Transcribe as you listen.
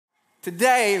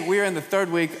Today, we are in the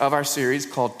third week of our series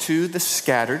called To the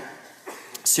Scattered,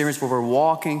 series where we're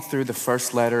walking through the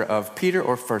first letter of Peter,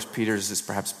 or First Peter as it's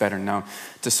perhaps better known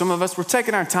to some of us. We're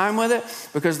taking our time with it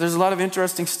because there's a lot of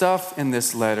interesting stuff in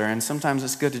this letter, and sometimes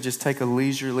it's good to just take a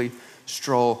leisurely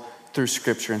stroll through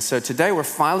Scripture. And so today we're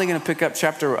finally going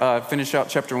to finish out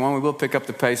chapter 1. We will pick up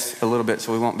the pace a little bit,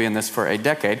 so we won't be in this for a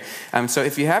decade. So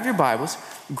if you have your Bibles,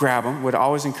 grab them. Would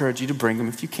always encourage you to bring them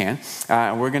if you can.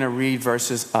 We're going to read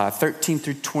verses 13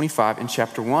 through 25 in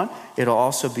chapter 1. It'll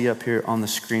also be up here on the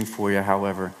screen for you,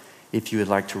 however, if you would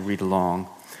like to read along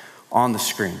on the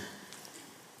screen.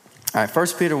 All right, 1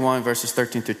 Peter 1, verses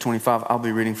 13 through 25. I'll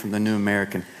be reading from the New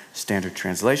American Standard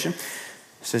Translation.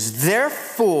 It says,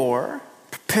 "Therefore,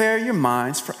 prepare your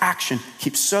minds for action.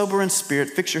 Keep sober in spirit.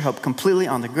 Fix your hope completely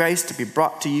on the grace to be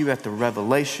brought to you at the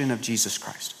revelation of Jesus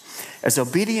Christ. As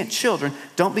obedient children,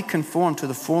 don't be conformed to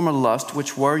the former lust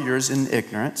which were yours in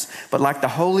ignorance, but like the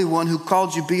Holy One who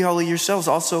called you, be holy yourselves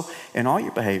also in all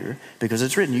your behavior, because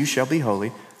it's written, you shall be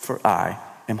holy, for I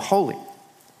am holy.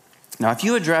 Now, if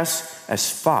you address as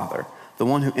Father, the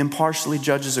one who impartially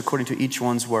judges according to each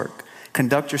one's work,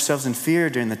 conduct yourselves in fear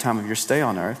during the time of your stay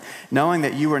on earth, knowing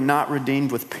that you were not redeemed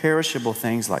with perishable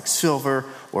things like silver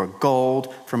or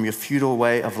gold from your futile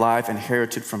way of life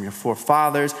inherited from your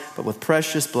forefathers, but with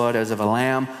precious blood as of a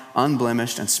lamb,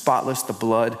 unblemished and spotless, the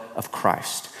blood of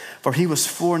Christ. For he was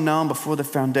foreknown before the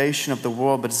foundation of the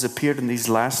world, but has appeared in these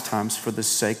last times for the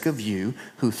sake of you,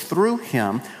 who through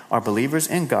him are believers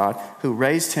in God, who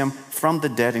raised him from the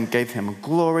dead and gave him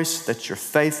glory, so that your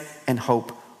faith and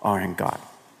hope are in God.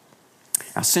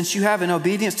 Now, since you have in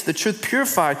obedience to the truth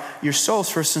purified your souls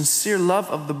for sincere love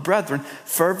of the brethren,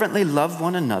 fervently love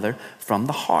one another from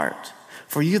the heart.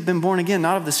 For you have been born again,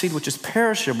 not of the seed which is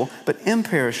perishable, but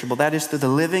imperishable, that is through the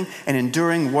living and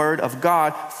enduring word of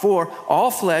God. For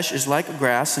all flesh is like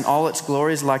grass, and all its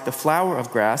glory is like the flower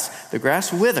of grass. The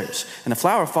grass withers, and the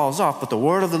flower falls off, but the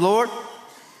word of the Lord,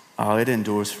 it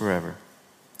endures forever.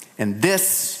 And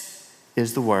this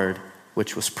is the word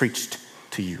which was preached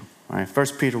to you." All right,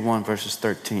 1 Peter 1, verses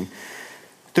 13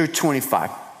 through 25.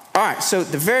 All right, so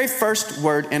the very first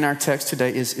word in our text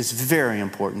today is very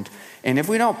important. And if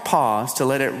we don't pause to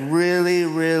let it really,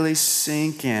 really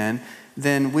sink in,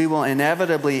 then we will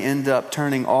inevitably end up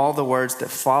turning all the words that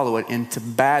follow it into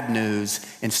bad news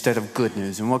instead of good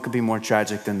news. And what could be more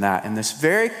tragic than that? And this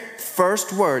very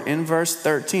first word in verse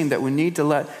 13 that we need to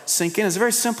let sink in is a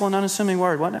very simple and unassuming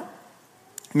word, wasn't it?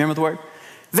 Remember the word?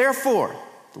 Therefore.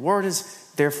 The word is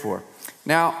therefore.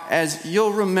 Now, as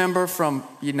you'll remember from,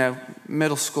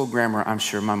 middle school grammar, I'm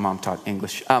sure my mom taught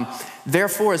English.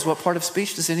 Therefore is what part of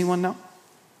speech? Does anyone know?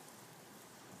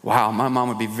 Wow, my mom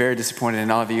would be very disappointed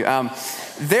in all of you.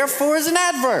 Therefore is an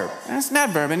adverb. And it's an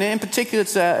adverb. And in particular,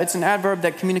 it's an adverb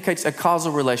that communicates a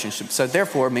causal relationship. So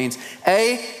therefore means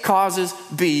A causes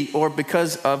B, or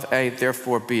because of A,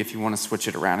 therefore B, if you want to switch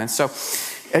it around. And so,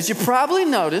 as you probably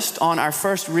noticed on our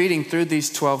first reading through these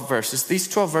 12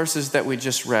 verses that we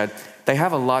just read, they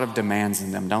have a lot of demands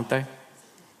in them, don't they?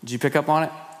 Did you pick up on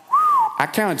it? I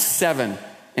counted 7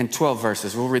 in 12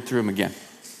 verses. We'll read through them again.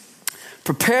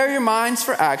 Prepare your minds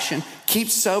for action. Keep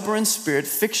sober in spirit.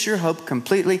 Fix your hope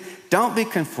completely. Don't be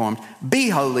conformed. Be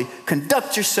holy.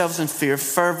 Conduct yourselves in fear.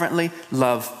 Fervently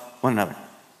love one another.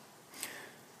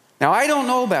 Now, I don't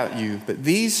know about you, but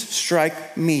these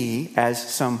strike me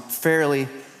as some fairly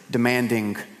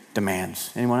demanding demands.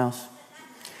 Anyone else?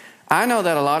 I know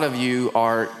that a lot of you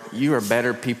are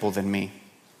better people than me,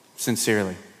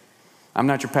 sincerely. I'm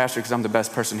not your pastor because I'm the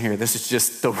best person here. This is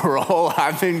just the role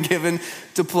I've been given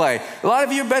to play. A lot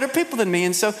of you are better people than me,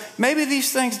 and so maybe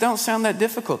these things don't sound that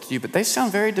difficult to you, but they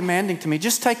sound very demanding to me.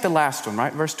 Just take the last one,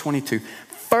 right? Verse 22.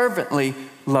 Fervently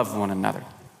love one another.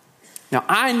 Now,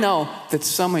 I know that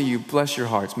some of you, bless your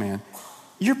hearts, man,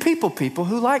 you're people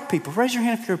who like people. Raise your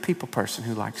hand if you're a people person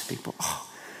who likes people. Oh,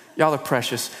 y'all are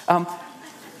precious.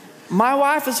 My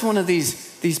wife is one of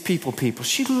these people.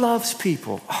 She loves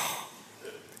people. Oh,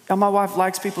 now my wife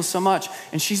likes people so much,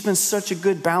 and she's been such a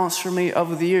good balance for me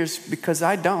over the years because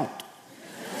I don't.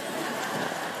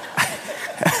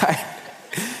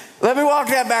 Let me walk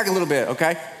that back a little bit,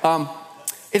 okay?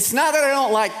 It's not that I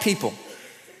don't like people.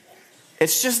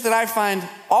 It's just that I find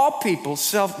all people,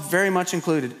 self very much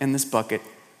included in this bucket,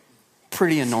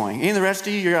 pretty annoying. Any of the rest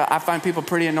of you, I find people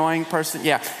pretty annoying person?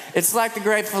 Yeah. It's like the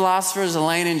great philosophers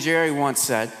Elaine and Jerry once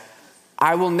said,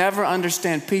 I will never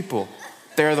understand people.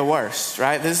 They're the worst,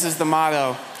 right? This is the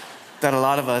motto that a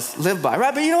lot of us live by,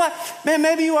 right? But you know what? Man,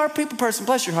 maybe you are a people person,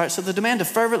 bless your heart. So the demand to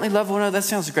fervently love one another, that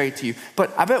sounds great to you.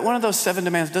 But I bet one of those 7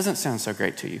 demands doesn't sound so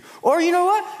great to you. Or you know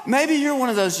what? Maybe you're one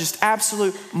of those just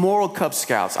absolute moral Cub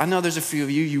Scouts. I know there's a few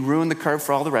of you ruined the curve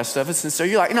for all the rest of us. And so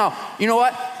you're like, no, you know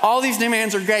what? All these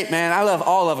demands are great, man. I love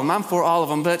all of them. I'm for all of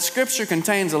them. But Scripture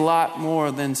contains a lot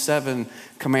more than 7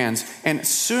 commands. And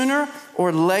sooner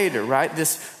or later, right,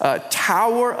 this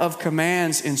tower of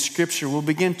commands in Scripture will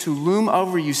begin to loom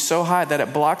over you so high that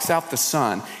it blocks out the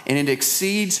sun and it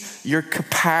exceeds your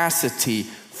capacity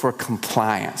for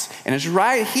compliance. And it's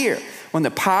right here when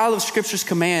the pile of Scripture's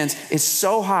commands is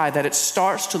so high that it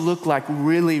starts to look like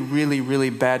really, really,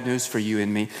 really bad news for you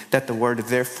and me, that the word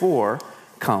therefore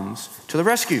comes to the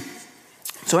rescue.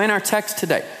 So in our text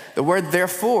today, the word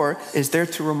therefore is there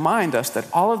to remind us that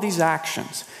all of these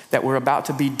actions that we're about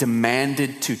to be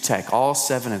demanded to take, all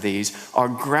 7 of these, are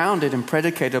grounded and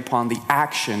predicated upon the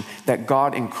action that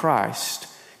God in Christ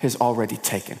has already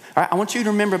taken. All right, I want you to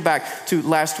remember back to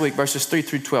last week, verses 3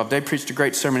 through 12. Dave preached a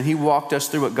great sermon. He walked us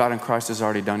through what God in Christ has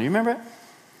already done. You remember it?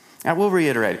 I will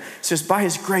reiterate it. It says, by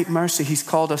his great mercy, he's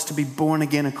called us to be born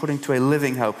again according to a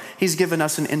living hope. He's given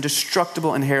us an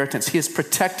indestructible inheritance. He has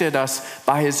protected us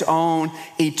by his own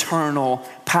eternal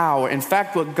power. In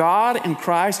fact, what God in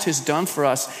Christ has done for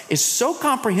us is so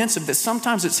comprehensive that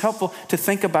sometimes it's helpful to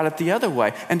think about it the other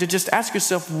way and to just ask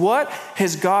yourself, what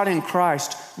has God in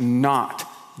Christ not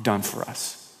done for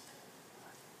us?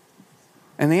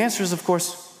 And the answer is, of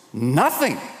course,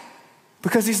 nothing.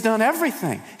 Because he's done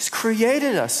everything. He's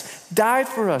created us, died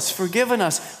for us, forgiven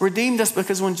us, redeemed us.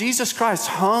 Because when Jesus Christ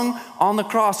hung on the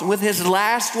cross, with his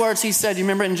last words, he said, you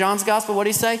remember in John's gospel, what did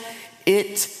he say?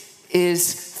 It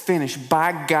is finished.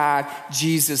 By God,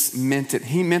 Jesus meant it.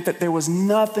 He meant that there was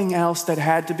nothing else that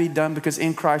had to be done because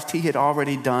in Christ, he had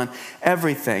already done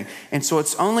everything. And so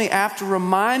it's only after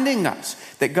reminding us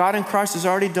that God in Christ has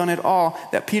already done it all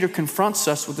that Peter confronts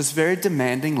us with this very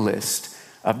demanding list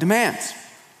of demands.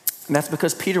 And that's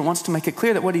because Peter wants to make it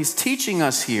clear that what he's teaching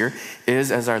us here is,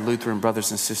 as our Lutheran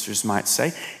brothers and sisters might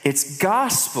say, it's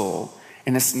gospel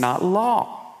and it's not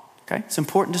law. Okay? It's an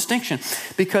important distinction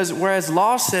because whereas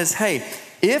law says, hey,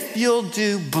 if you'll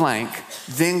do blank,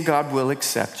 then God will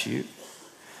accept you.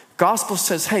 Gospel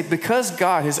says, hey, because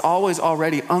God has always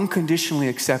already unconditionally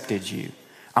accepted you,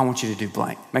 I want you to do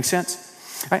blank. Make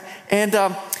sense? Right? And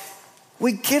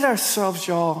we get ourselves,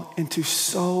 y'all, into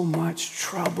so much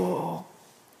trouble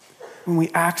when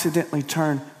we accidentally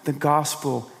turn the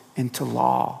gospel into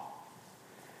law.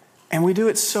 And we do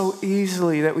it so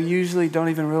easily that we usually don't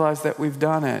even realize that we've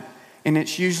done it. And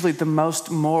it's usually the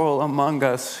most moral among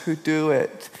us who do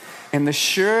it. And the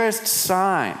surest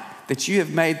sign that you have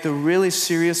made the really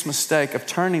serious mistake of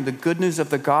turning the good news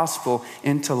of the gospel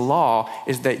into law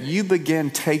is that you begin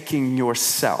taking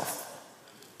yourself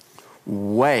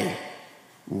way,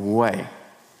 way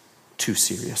too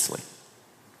seriously.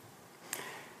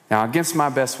 Now, against my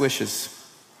best wishes,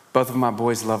 both of my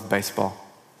boys love baseball.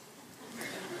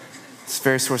 It's a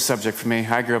very sore subject for me.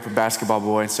 I grew up a basketball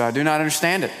boy, so I do not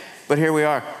understand it. But here we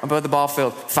are, above the ball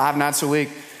field, 5 nights a week.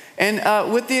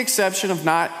 And with the exception of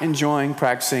not enjoying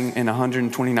practicing in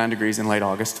 129 degrees in late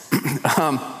August,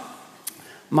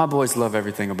 my boys love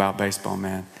everything about baseball,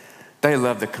 man. They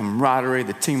love the camaraderie,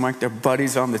 the teamwork, their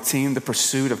buddies on the team, the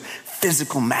pursuit of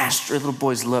physical mastery. Little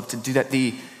boys love to do that.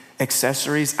 The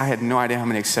accessories, I had no idea how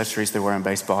many accessories there were in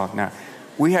baseball. Now,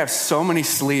 we have so many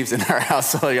sleeves in our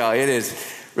household, y'all. It is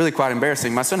really quite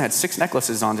embarrassing. My son had 6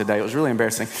 necklaces on today. It was really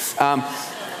embarrassing.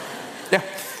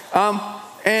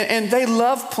 And they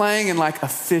love playing in like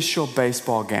official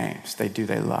baseball games. They do,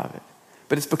 they love it.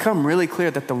 But it's become really clear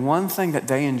that the one thing that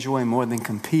they enjoy more than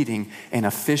competing in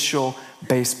official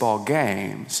baseball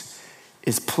games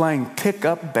is playing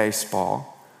pickup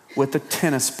baseball with a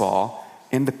tennis ball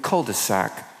in the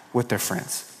cul-de-sac with their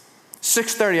friends.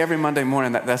 6:30 every Monday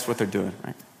morning, that's what they're doing,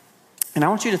 right? And I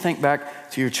want you to think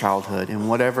back to your childhood and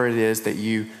whatever it is that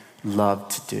you love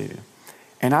to do.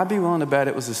 And I'd be willing to bet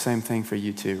it was the same thing for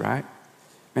you too, right?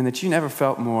 And that you never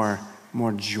felt more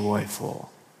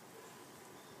joyful,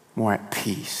 more at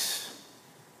peace,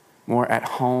 more at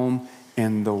home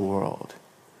in the world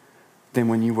than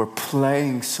when you were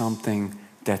playing something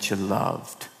that you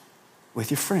loved with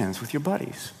your friends, with your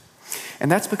buddies.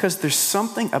 And that's because there's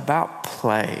something about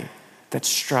play that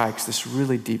strikes this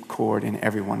really deep chord in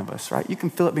every one of us, right? You can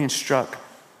feel it being struck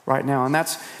right now. And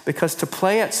that's because to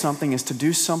play at something is to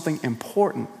do something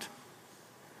important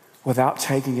without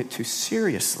taking it too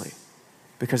seriously,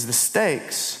 because the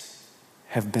stakes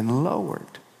have been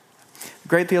lowered.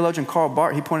 Great theologian Karl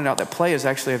Barth, he pointed out that play is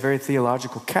actually a very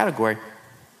theological category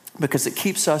because it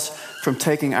keeps us from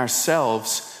taking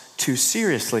ourselves too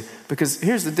seriously. Because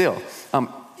here's the deal.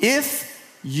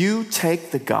 If you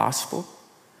take the gospel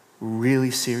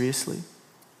really seriously,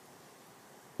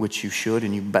 which you should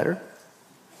and you better,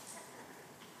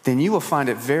 then you will find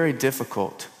it very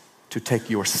difficult to take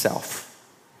yourself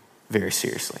very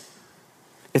seriously.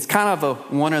 It's kind of a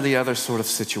one or the other sort of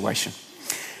situation.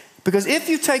 Because if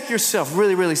you take yourself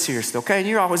really, really seriously, okay, and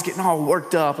you're always getting all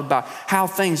worked up about how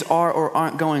things are or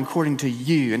aren't going according to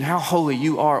you, and how holy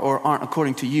you are or aren't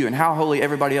according to you, and how holy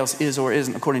everybody else is or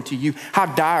isn't according to you, how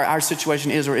dire our situation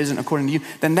is or isn't according to you,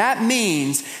 then that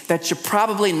means that you're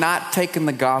probably not taking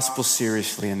the gospel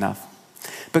seriously enough.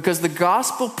 Because the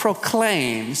gospel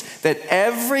proclaims that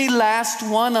every last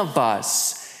one of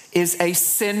us is a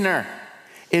sinner,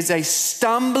 is a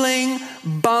stumbling,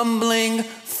 bumbling,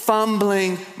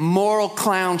 fumbling, moral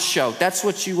clown show. That's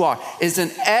what you are, is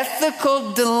an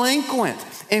ethical delinquent,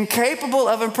 incapable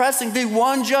of impressing the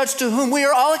one judge to whom we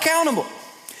are all accountable.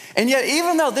 And yet,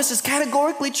 even though this is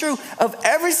categorically true of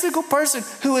every single person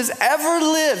who has ever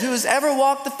lived, who has ever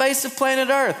walked the face of planet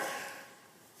Earth,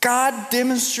 God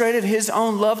demonstrated his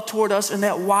own love toward us in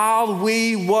that while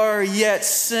we were yet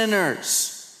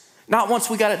sinners, not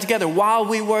once we got it together, while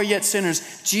we were yet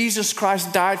sinners, Jesus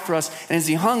Christ died for us. And as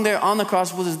he hung there on the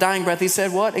cross with his dying breath, he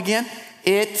said what again?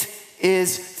 It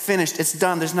is finished. It's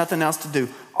done. There's nothing else to do.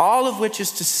 All of which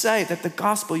is to say that the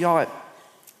gospel, y'all,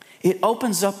 it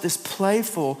opens up this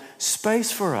playful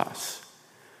space for us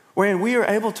wherein we are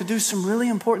able to do some really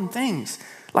important things,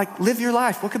 like live your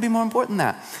life. What could be more important than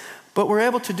that? But we're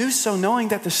able to do so knowing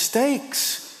that the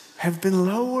stakes have been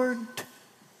lowered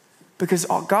because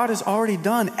God has already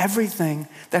done everything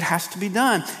that has to be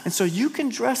done. And so you can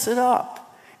dress it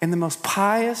up in the most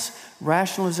pious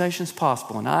rationalizations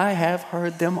possible. And I have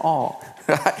heard them all.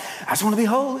 I just want to be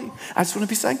holy. I just want to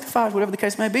be sanctified, whatever the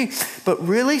case may be. But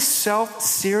really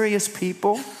self-serious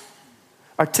people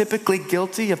are typically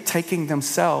guilty of taking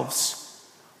themselves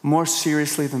more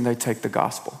seriously than they take the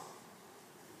gospel.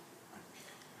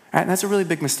 And that's a really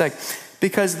big mistake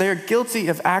because they're guilty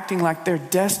of acting like their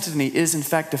destiny is in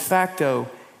fact de facto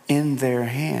in their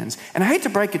hands. And I hate to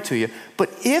break it to you, but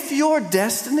if your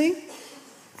destiny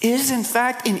is in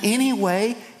fact in any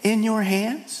way in your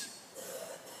hands,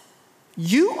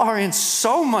 you are in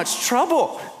so much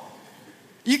trouble.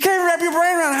 You can't wrap your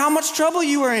brain around how much trouble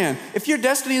you are in if your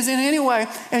destiny is in any way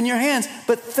in your hands.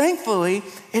 But thankfully,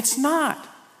 it's not.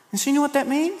 And so you know what that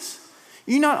means?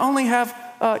 You not only have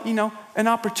an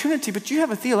opportunity, but you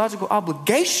have a theological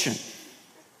obligation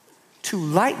to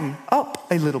lighten up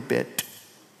a little bit.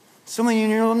 Some of you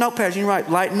in your little notepads, you write,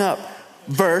 lighten up,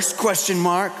 verse, question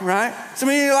mark, right? Some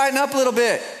of you lighten up a little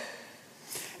bit.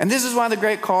 And this is why the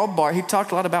great Karl Barth, he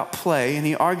talked a lot about play, and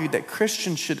he argued that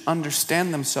Christians should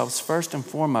understand themselves first and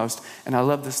foremost, and I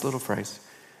love this little phrase,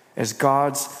 as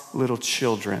God's little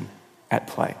children at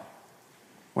play.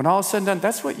 When all is said and done,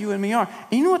 that's what you and me are.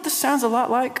 And you know what this sounds a lot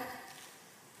like?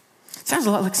 It sounds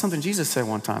a lot like something Jesus said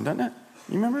one time, doesn't it?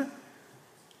 You remember?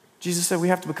 Jesus said we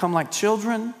have to become like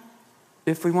children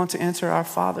if we want to enter our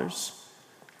Father's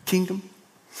kingdom.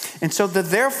 And so the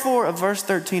therefore of verse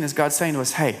 13 is God saying to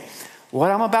us, hey, what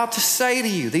I'm about to say to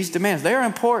you, these demands, they're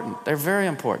important. They're very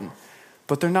important.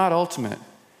 But they're not ultimate.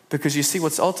 Because you see,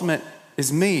 what's ultimate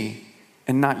is me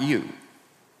and not you.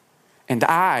 And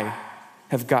I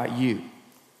have got you.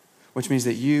 Which means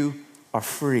that you are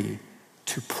free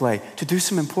to play, to do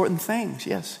some important things,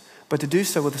 yes, but to do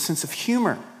so with a sense of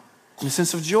humor and a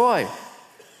sense of joy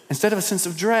instead of a sense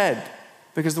of dread,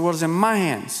 because the world is in my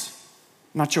hands,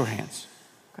 not your hands.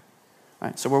 Okay. All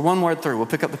right, so we're one word through. We'll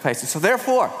pick up the pace. And so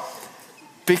therefore,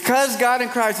 because God in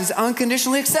Christ has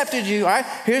unconditionally accepted you, all right,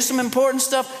 here's some important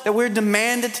stuff that we're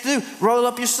demanded to do. Roll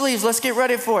up your sleeves. Let's get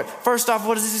ready for it. First off,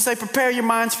 what does he say? Prepare your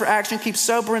minds for action. Keep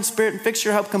sober in spirit and fix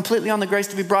your hope completely on the grace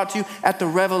to be brought to you at the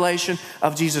revelation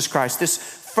of Jesus Christ. This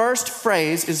first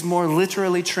phrase is more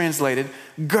literally translated,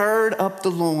 gird up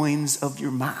the loins of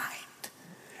your mind.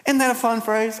 Isn't that a fun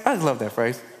phrase? I love that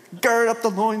phrase. Gird up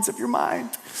the loins of your mind.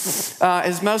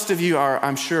 As most of you are,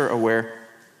 I'm sure, aware,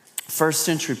 first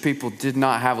century people did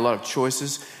not have a lot of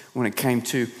choices when it came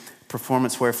to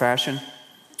performance wear fashion.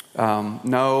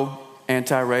 No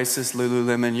anti-racist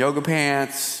Lululemon yoga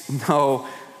pants, no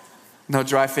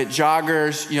dry fit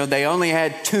joggers. They only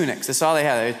had tunics. That's all they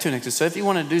had. They had tunics. So if you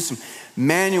want to do some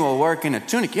manual work in a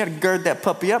tunic, you got to gird that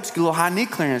puppy up. It's a little high knee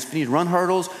clearance. If you need to run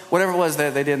hurdles, whatever it was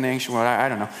that they did in the ancient world, I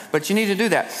don't know. But you need to do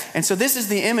that. And so this is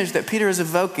the image that Peter is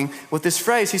evoking with this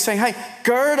phrase. He's saying, hey,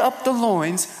 gird up the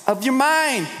loins of your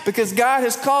mind because God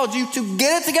has called you to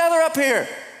get it together up here.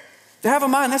 To have a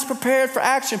mind that's prepared for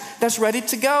action, that's ready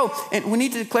to go. And we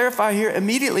need to clarify here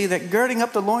immediately that girding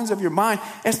up the loins of your mind,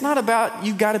 it's not about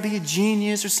you got to be a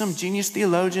genius or some genius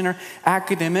theologian or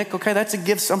academic. Okay, that's a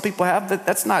gift some people have.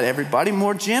 That's not everybody.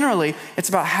 More generally, it's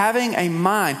about having a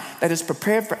mind that is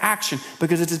prepared for action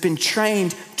because it has been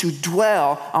trained to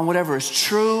dwell on whatever is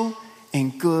true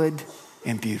and good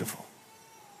and beautiful.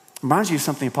 Reminds you of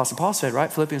something the Apostle Paul said,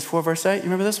 right? Philippians 4, verse 8. You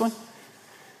remember this one?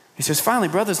 He says, finally,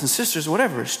 brothers and sisters,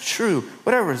 whatever is true,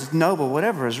 whatever is noble,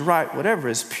 whatever is right, whatever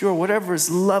is pure, whatever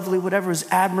is lovely, whatever is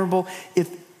admirable, if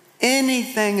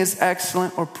anything is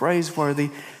excellent or praiseworthy,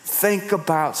 think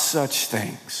about such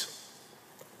things.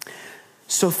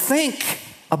 So think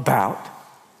about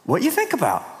what you think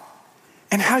about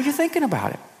and how you're thinking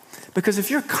about it. Because if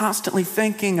you're constantly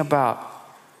thinking about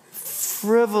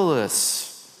frivolous,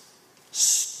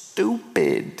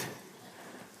 stupid,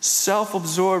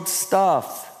 self-absorbed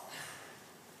stuff,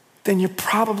 then you're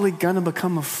probably going to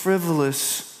become a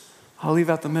frivolous, I'll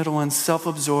leave out the middle one,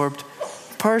 self-absorbed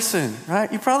person,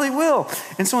 right? You probably will.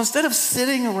 And so instead of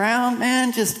sitting around,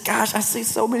 man, I see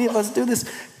so many of us do this,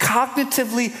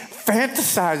 cognitively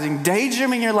fantasizing,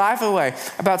 daydreaming your life away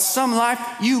about some life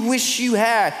you wish you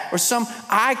had or some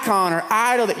icon or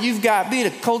idol that you've got, be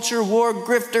it a culture war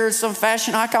grifter, some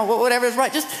fashion icon, whatever is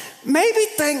right. Just maybe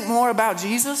think more about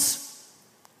Jesus.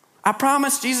 I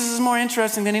promise Jesus is more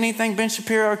interesting than anything Ben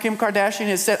Shapiro or Kim Kardashian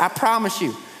has said. I promise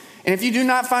you. And if you do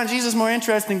not find Jesus more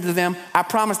interesting to them, I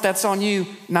promise that's on you,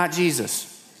 not Jesus.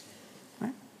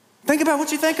 Right? Think about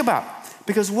what you think about.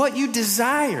 Because what you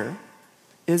desire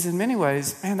is in many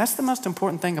ways, man, that's the most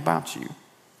important thing about you.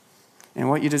 And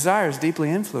what you desire is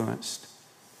deeply influenced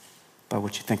by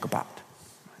what you think about.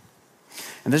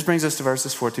 And this brings us to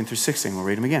verses 14 through 16. We'll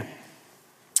read them again.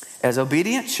 As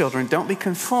obedient children, don't be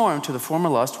conformed to the former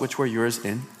lusts which were yours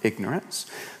in ignorance.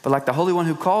 But like the Holy One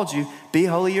who called you, be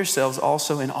holy yourselves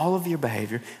also in all of your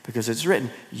behavior, because it's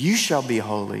written, you shall be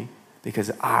holy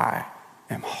because I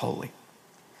am holy.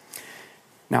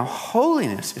 Now,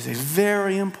 holiness is a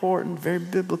very important, very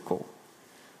biblical,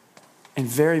 and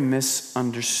very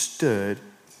misunderstood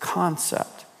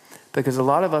concept. Because a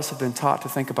lot of us have been taught to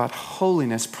think about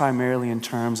holiness primarily in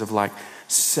terms of like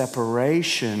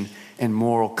separation and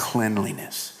moral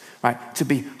cleanliness, right? To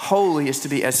be holy is to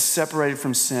be as separated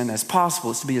from sin as possible.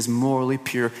 It's to be as morally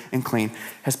pure and clean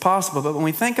as possible. But when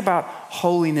we think about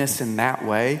holiness in that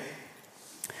way,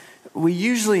 we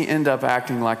usually end up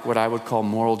acting like what I would call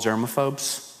moral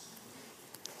germaphobes,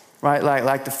 right?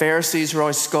 Like the Pharisees who are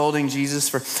always scolding Jesus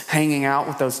for hanging out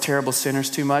with those terrible sinners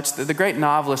too much. The great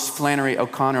novelist Flannery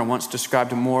O'Connor once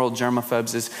described moral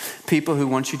germaphobes as people who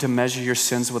want you to measure your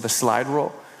sins with a slide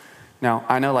rule. Now,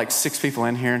 I know like 6 people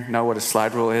in here know what a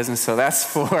slide rule is, and so that's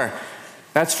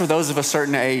for those of a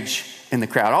certain age in the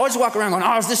crowd. I always walk around going,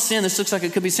 oh, is this sin? This looks like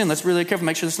it could be sin. Let's really be careful,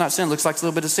 make sure it's not sin. It looks like it's a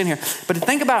little bit of sin here. But to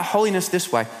think about holiness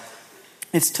this way,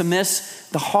 it's to miss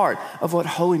the heart of what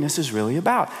holiness is really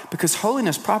about. Because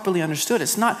holiness, properly understood,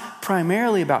 it's not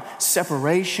primarily about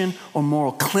separation or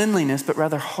moral cleanliness, but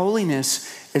rather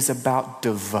holiness is about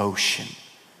devotion.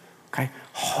 Okay?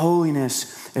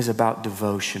 Holiness is about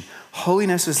devotion.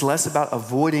 Holiness is less about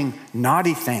avoiding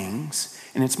naughty things,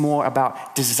 and it's more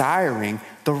about desiring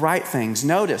the right things.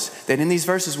 Notice that in these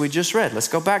verses we just read, let's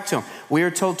go back to them. We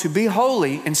are told to be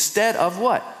holy instead of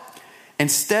what?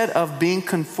 Instead of being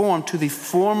conformed to the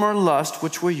former lust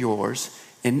which were yours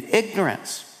in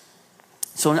ignorance.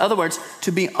 So in other words,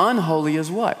 to be unholy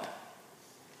is what?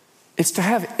 It's to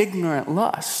have ignorant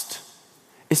lust.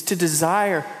 It's to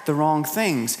desire the wrong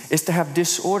things. It's to have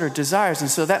disordered desires. And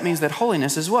so that means that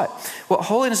holiness is what? Well,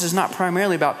 holiness is not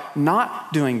primarily about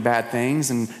not doing bad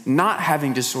things and not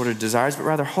having disordered desires, but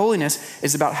rather holiness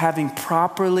is about having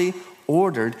properly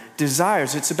ordered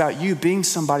desires. It's about you being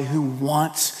somebody who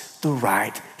wants the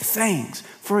right things.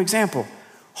 For example,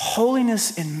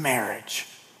 holiness in marriage.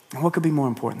 And what could be more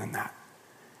important than that?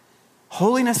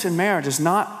 Holiness in marriage is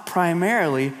not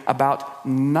primarily about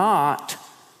not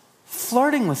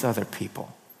flirting with other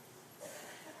people,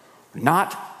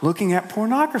 not looking at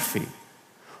pornography,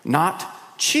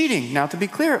 not cheating. Now, to be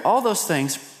clear, all those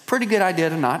things, pretty good idea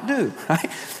to not do,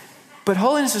 right? But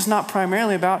holiness is not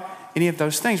primarily about any of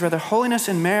those things. Rather, holiness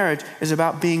in marriage is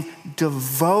about being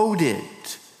devoted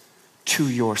to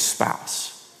your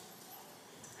spouse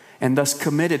and thus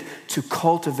committed to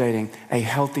cultivating a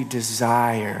healthy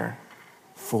desire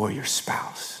for your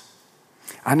spouse.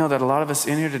 I know that a lot of us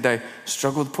in here today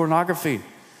struggle with pornography.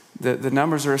 The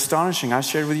numbers are astonishing. I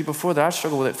shared with you before that I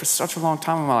struggled with it for such a long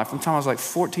time in my life, from the time I was like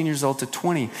 14 years old to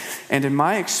 20. And in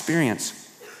my experience,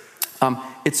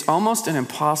 it's almost an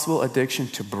impossible addiction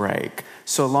to break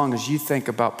so long as you think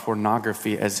about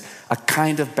pornography as a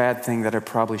kind of bad thing that I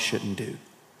probably shouldn't do.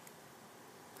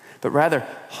 But rather,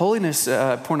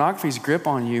 pornography's grip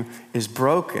on you is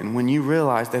broken when you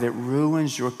realize that it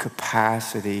ruins your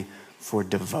capacity for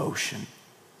devotion.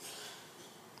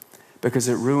 Because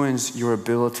it ruins your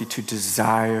ability to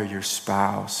desire your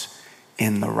spouse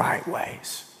in the right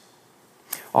ways.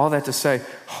 All that to say,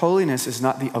 holiness is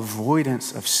not the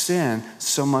avoidance of sin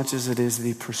so much as it is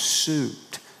the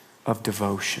pursuit of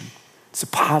devotion. It's a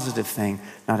positive thing,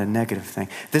 not a negative thing.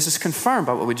 This is confirmed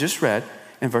by what we just read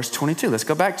in verse 22. Let's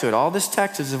go back to it. All this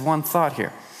text is of one thought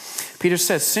here. Peter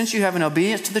says, since you have in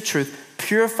obedience to the truth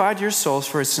purified your souls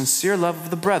for a sincere love of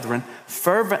the brethren,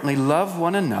 fervently love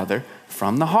one another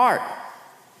from the heart.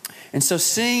 And so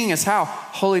seeing as how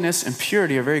holiness and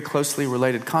purity are very closely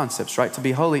related concepts, right? To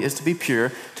be holy is to be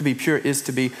pure. To be pure is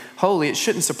to be holy. It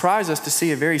shouldn't surprise us to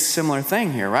see a very similar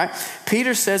thing here, right?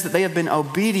 Peter says that they have been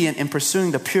obedient in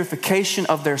pursuing the purification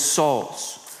of their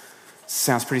souls.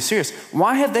 Sounds pretty serious.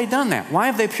 Why have they done that? Why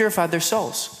have they purified their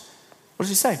souls? What does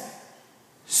he say?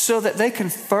 So that they can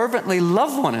fervently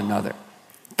love one another.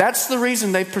 That's the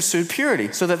reason they've pursued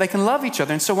purity, so that they can love each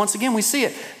other. And so once again, we see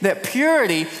it, that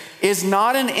purity is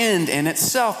not an end in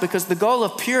itself, because the goal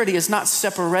of purity is not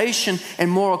separation and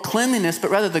moral cleanliness,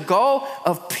 but rather the goal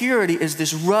of purity is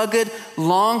this rugged,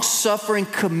 long-suffering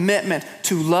commitment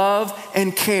to love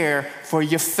and care for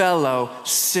your fellow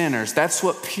sinners. That's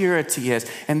what purity is.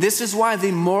 And this is why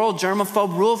the moral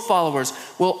germaphobe rule followers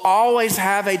will always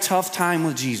have a tough time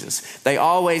with Jesus. They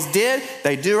always did,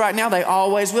 they do right now, they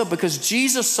always will, because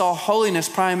Jesus saw holiness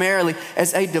primarily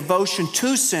as a devotion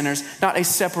to sinners, not a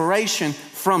separation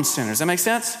from sinners. That makes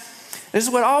sense? This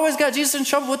is what always got Jesus in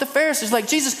trouble with the Pharisees. Like,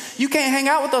 Jesus, you can't hang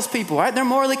out with those people, right? They're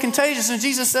morally contagious. And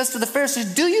Jesus says to the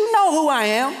Pharisees, do you know who I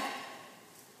am?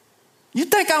 You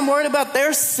think I'm worried about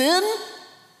their sin?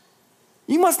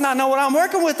 You must not know what I'm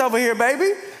working with over here,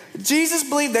 baby. Jesus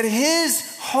believed that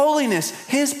his holiness,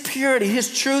 his purity,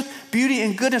 his truth, beauty,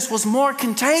 and goodness was more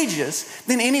contagious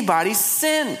than anybody's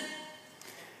sin.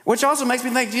 Which also makes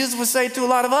me think Jesus would say to a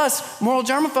lot of us, moral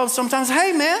germaphobes sometimes,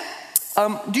 hey man,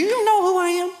 do you know who I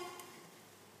am?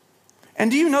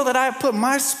 And do you know that I have put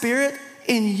my spirit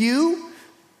in you?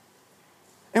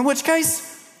 In which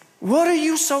case, what are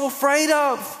you so afraid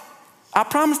of? I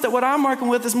promise that what I'm working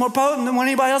with is more potent than what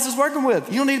anybody else is working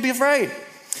with. You don't need to be afraid.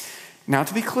 Now,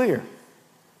 to be clear,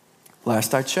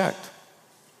 last I checked,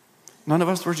 none of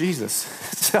us were Jesus.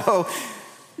 So,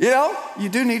 you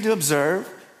do need to observe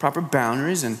proper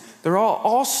boundaries, and there are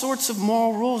all sorts of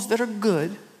moral rules that are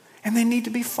good, and they need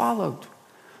to be followed.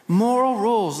 Moral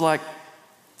rules like,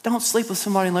 don't sleep with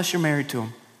somebody unless you're married to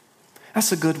them.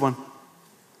 That's a good one.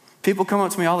 People come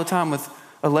up to me all the time with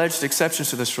alleged exceptions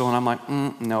to this rule, and I'm like,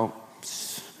 no.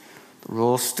 The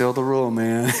rule's still the rule,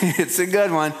 man. It's a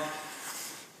good one.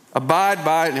 Abide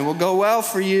by it and it will go well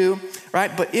for you,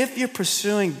 right? But if you're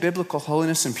pursuing biblical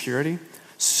holiness and purity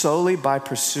solely by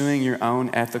pursuing your own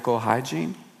ethical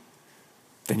hygiene,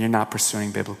 then you're not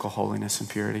pursuing biblical holiness and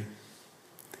purity.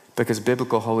 Because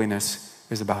biblical holiness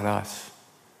is about us,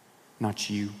 not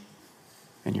you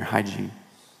and your hygiene.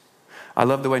 I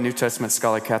love the way New Testament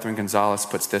scholar Catherine Gonzalez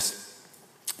puts this.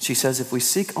 She says, if we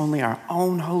seek only our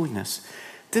own holiness,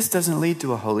 this doesn't lead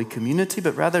to a holy community,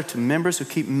 but rather to members who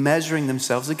keep measuring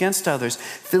themselves against others,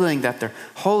 feeling that they're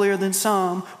holier than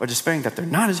some, or despairing that they're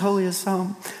not as holy as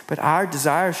some. But our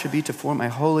desire should be to form a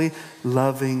holy,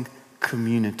 loving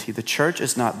community. The church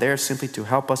is not there simply to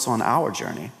help us on our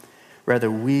journey.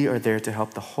 Rather, we are there to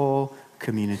help the whole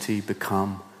community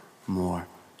become more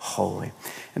holy.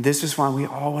 And this is why we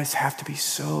always have to be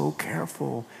so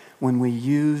careful when we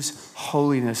use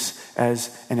holiness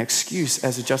as an excuse,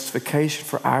 as a justification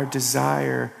for our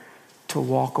desire to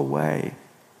walk away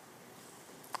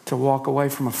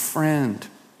from a friend,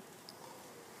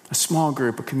 a small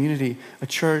group, a community, a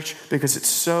church, because it's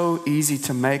so easy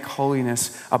to make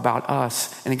holiness about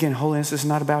us. And again, holiness is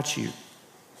not about you.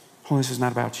 Holiness is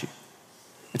not about you.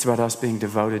 It's about us being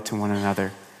devoted to one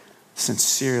another,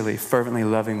 sincerely, fervently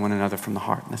loving one another from the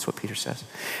heart. And that's what Peter says.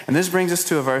 And this brings us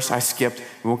to a verse I skipped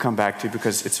and we'll come back to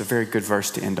because it's a very good verse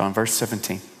to end on. Verse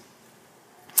 17.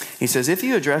 He says, if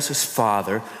you address as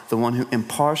Father, the one who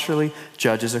impartially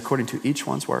judges according to each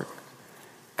one's work,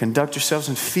 conduct yourselves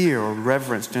in fear or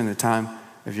reverence during the time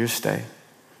of your stay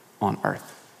on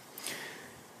earth.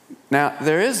 Now,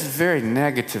 there is a very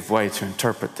negative way to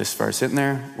interpret this verse, isn't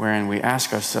there? Wherein we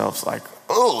ask ourselves like,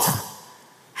 oh,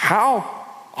 how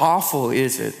awful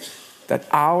is it that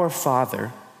our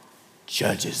Father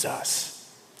judges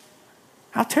us?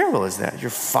 How terrible is that? Your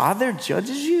Father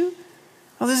judges you?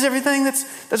 Oh, this is everything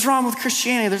that's wrong with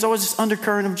Christianity. There's always this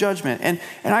undercurrent of judgment. And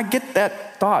I get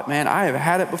that thought, man. I have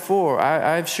had it before.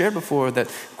 I've shared before that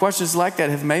questions like that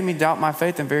have made me doubt my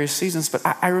faith in various seasons. But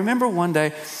I remember one day,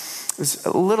 it was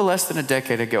a little less than a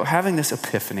decade ago, having this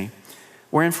epiphany,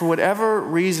 wherein for whatever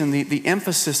reason, the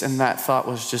emphasis in that thought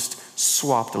was just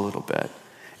swapped a little bit.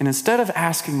 And instead of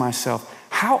asking myself,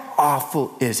 how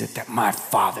awful is it that my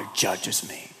Father judges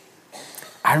me?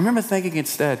 I remember thinking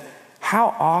instead,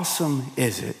 how awesome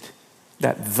is it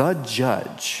that the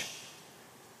judge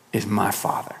is my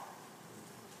Father?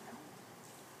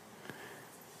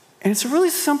 And it's a really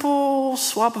simple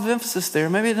swap of emphasis there.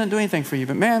 Maybe it didn't do anything for you,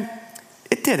 but man,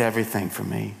 it did everything for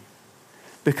me.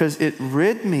 Because it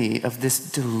rid me of this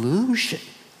delusion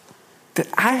that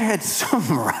I had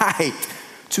some right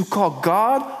to call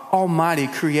God Almighty,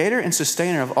 creator and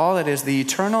sustainer of all that is, the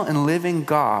eternal and living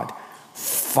God,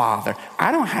 Father.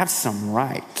 I don't have some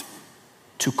right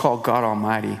to call God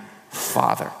Almighty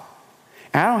Father.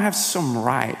 And I don't have some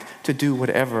right to do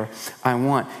whatever I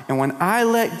want. And when I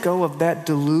let go of that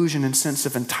delusion and sense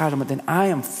of entitlement, then I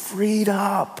am freed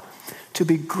up to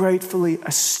be gratefully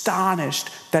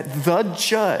astonished that the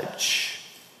judge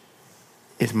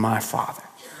is my Father.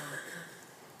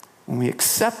 When we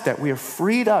accept that, we are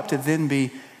freed up to then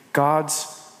be God's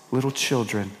little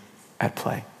children at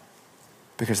play,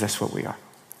 because that's what we are.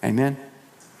 Amen?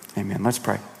 Amen. Let's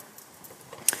pray.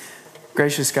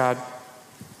 Gracious God,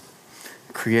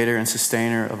 creator and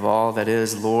sustainer of all that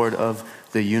is, Lord of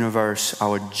the universe,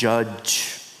 our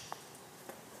judge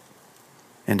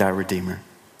and our Redeemer.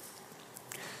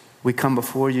 We come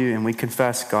before you and we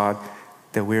confess, God,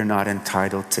 that we're not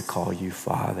entitled to call you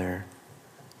Father.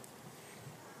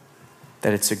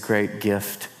 That it's a great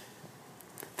gift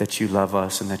that you love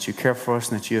us and that you care for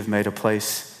us and that you have made a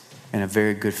place and a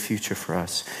very good future for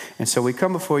us. And so we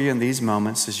come before you in these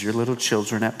moments as your little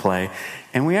children at play,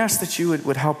 and we ask that you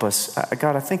would help us.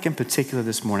 God, I think in particular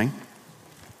this morning,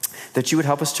 that you would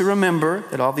help us to remember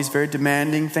that all these very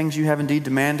demanding things you have indeed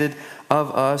demanded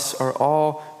of us are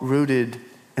all rooted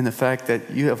in the fact that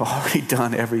you have already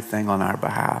done everything on our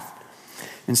behalf.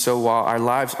 And so while our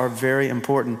lives are very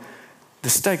important, the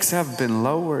stakes have been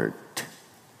lowered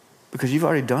because you've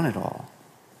already done it all.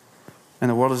 And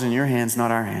the world is in your hands,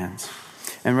 not our hands.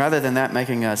 And rather than that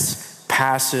making us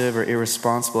passive or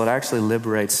irresponsible, it actually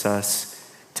liberates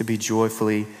us to be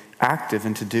joyfully active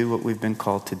and to do what we've been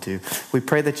called to do. We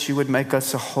pray that you would make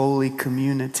us a holy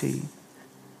community.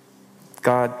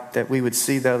 God, that we would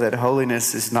see, though, that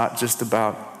holiness is not just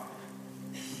about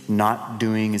not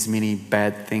doing as many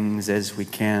bad things as we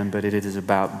can, but it is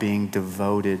about being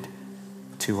devoted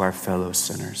to our fellow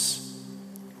sinners.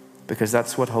 Because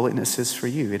that's what holiness is for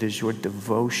you. It is your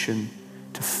devotion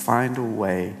to find a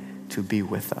way to be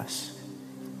with us.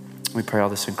 We pray all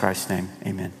this in Christ's name.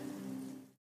 Amen.